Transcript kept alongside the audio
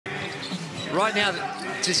right now,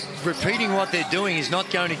 just repeating what they're doing is not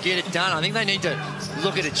going to get it done. I think they need to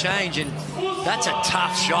look at a change, and that's a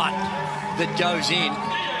tough shot that goes in.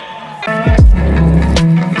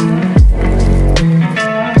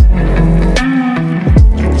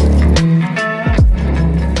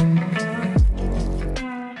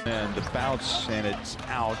 And the bounce, and it's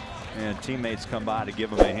out, and teammates come by to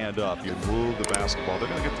give him a hand up. You move the basketball, they're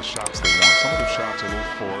going to get the shots they want. Some of the shots are a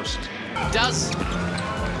little forced.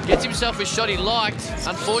 Gets himself a shot he liked.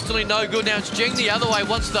 Unfortunately, no good. Now it's Dieng the other way,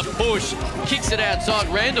 wants the push. Kicks it outside.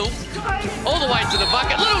 Randall all the way to the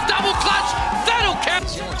bucket. Little double clutch. That'll count.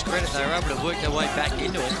 It's credit they were able to work their way back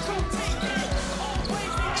into it.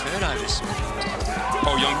 Turnovers.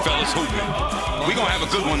 Oh, young fellas hooping. We're going to have a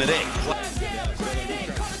good one today.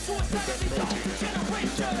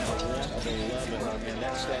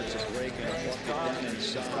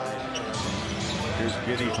 Here's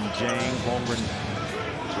Giddy from Dieng. Holmgren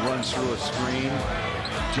runs through a screen.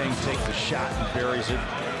 Dieng takes the shot and buries it.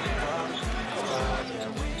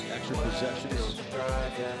 Extra possessions.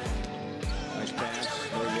 Nice pass.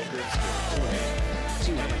 No looker.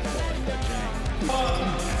 Two-hand by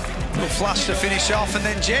Dieng. Little flush to finish off, and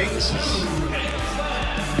then Dieng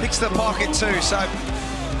picks the pocket too. So a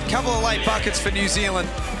couple of late buckets for New Zealand.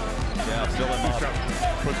 Yeah, fill him up.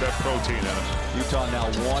 Put that protein in it. Utah now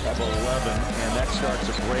 1 of 11, and that starts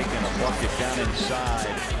a break and a bucket down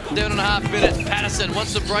inside. 7.5 minutes. Patterson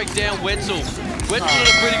wants to break down Wetzel. Wetzel did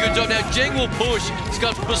a pretty good job. Now Dieng will push. He's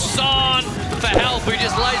got Bassan for help, who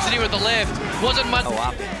just lays it in with the left. Wasn't much. Go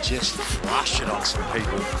up and just rush it on some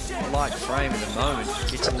people. I like Frame at the moment.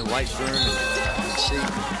 Gets in the weight room, and you see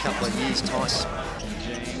a couple of years' time.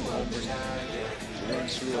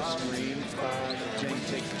 Runs through a screen. Dieng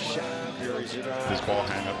takes the shot and buries it. His ball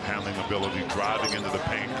handling ability, driving into the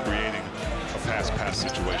paint, creating a pass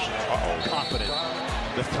situation. Uh-oh. Confident.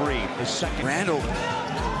 The three, the second. Randall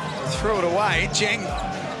threw it away. Dieng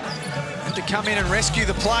had to come in and rescue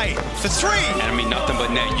the play for three. And I mean, nothing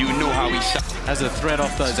but net. You know how he has a threat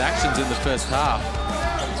off those actions in the first half.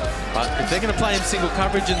 But if they're going to play him single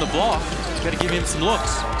coverage in the block, you've got to give him some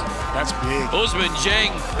looks. That's big. Ousmane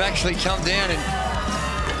Dieng Actually come down and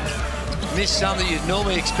miss something you'd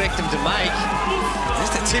normally expect him to make.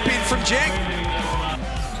 Just a tip in from Dieng.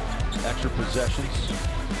 Extra possessions.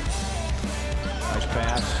 Nice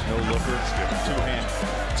pass, no looker.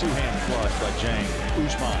 Two-hand flush by Dieng.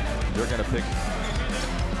 Ousmane, they're going to pick.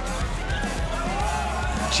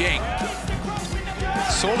 Dieng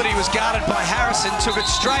saw that he was guarded by Harrison, took it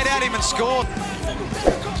straight at him and scored.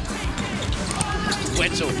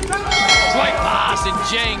 Wetzel. Great pass, and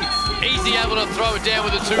Dieng easy able to throw it down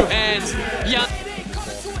with the two hands. Young.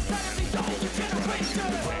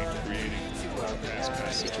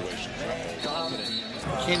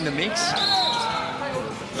 In the mix.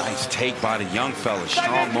 Nice take by the young fella.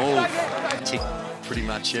 Strong move. Pretty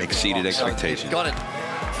much exceeded expectations. Got it.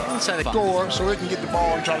 Score so they can get the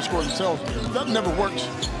ball and try to score themselves. That never works.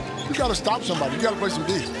 You got to stop somebody. You got to play some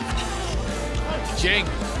D. Dieng.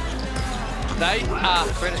 They are.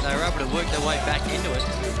 Credit they were able to work their way back into it.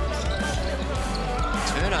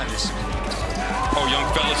 Turnovers. Oh, young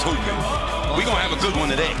fellas hooping. We're going to have a good one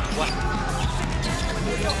today.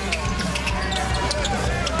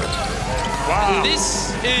 Wow.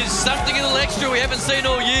 This is something a little extra we haven't seen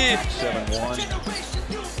all year. 7-1.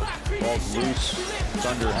 Ball's loose.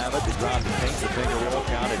 Thunder have it. They drive the paint. The finger roll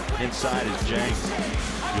counted. Inside is Dieng.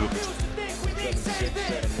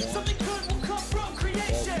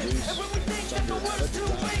 7-6, 7-1.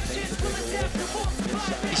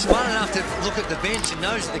 He's smart enough to look at the bench and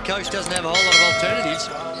knows that the coach doesn't have a whole lot of alternatives.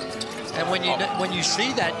 And when you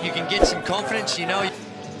see that, you can get some confidence. You know.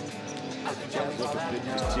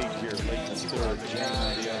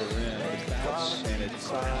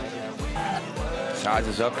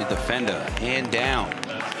 Sizes up the defender. Hand down.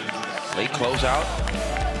 Late closeout.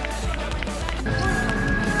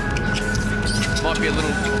 Might be a little,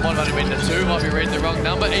 might not have been the two, might be reading the wrong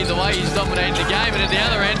number. Either way, he's dominating the game, and at the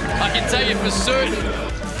other end, I can tell you for certain.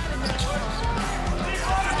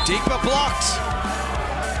 Deeper blocks.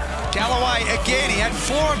 Galloway again, he had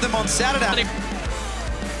 4 of them on Saturday.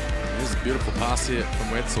 There's a beautiful pass here from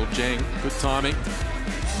Wetzel. Dieng, good timing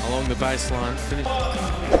along the baseline.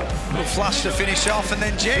 Little flush to finish off, and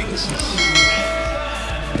then Dieng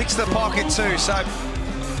picks the pocket too. So a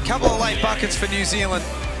couple of late buckets for New Zealand.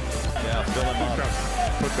 Yeah, fill him up.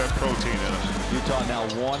 Put that protein in it. Utah now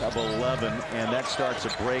 1 of 11, and that starts a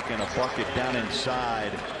break and a bucket down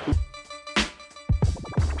inside.